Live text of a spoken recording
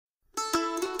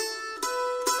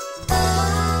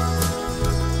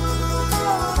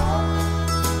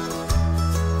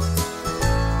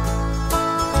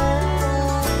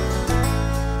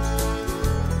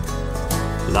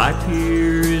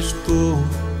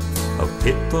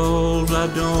pitfalls I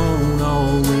don't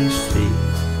always see.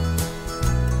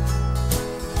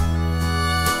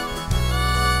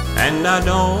 And I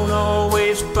don't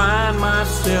always find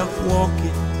myself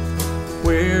walking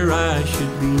where I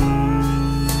should be.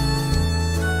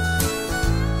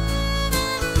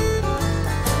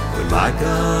 But my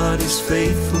God is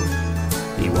faithful,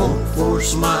 He won't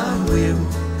force my will.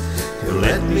 He'll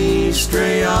let me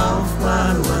stray off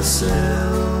by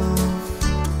myself.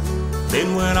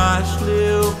 Then when I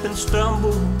slip and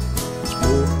stumble, He's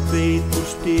more faithful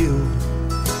still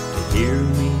to hear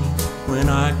me when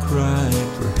I cry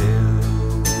for help.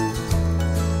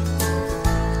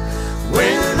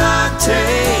 When I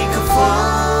take a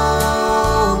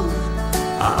fall,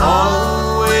 I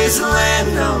always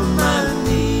land on my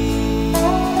knees,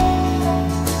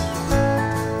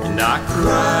 and I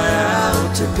cry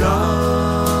out to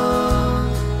God,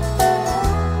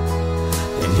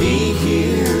 and He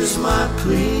hears my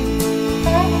pleas,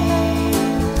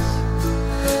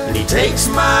 and He takes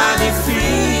my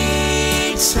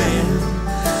defeats and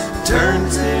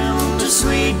turns them to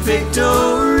sweet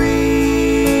victory.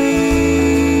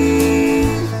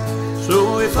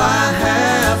 So if I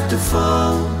have to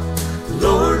fall,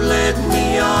 Lord, let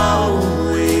me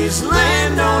always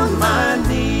land on my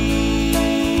knees.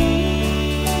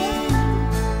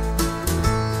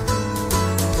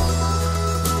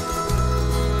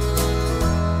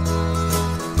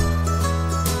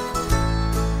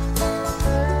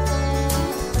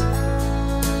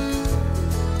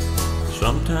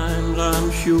 Sometimes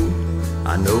I'm sure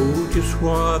I know just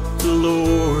what the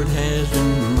Lord has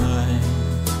in mind,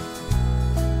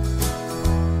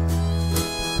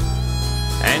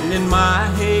 and in my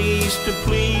haste to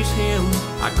please Him,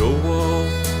 I go off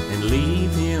and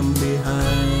leave Him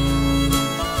behind.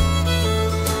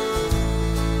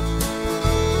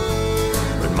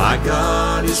 But my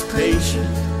God is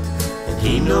patient, and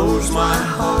He knows my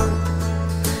heart.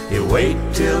 He'll wait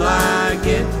till I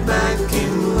get back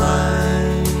in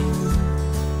line.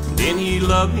 Then He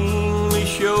lovingly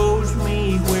shows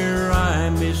me where I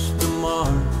missed the mark,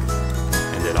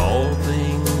 and that all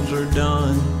things are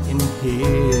done in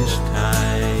His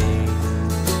time.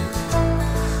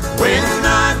 When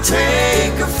I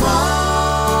take a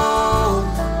fall,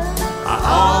 I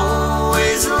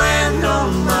always land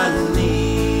on my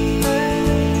knees,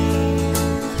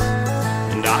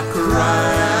 and I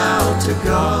cry out to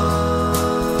God,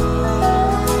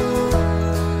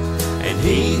 and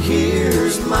He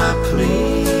hears my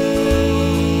pleas,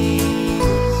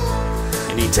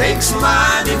 and He takes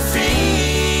my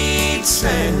defeats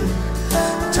and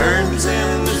turns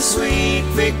them to sweet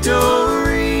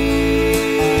victory.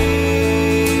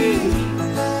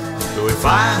 So if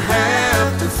I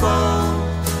have to fall,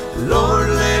 Lord,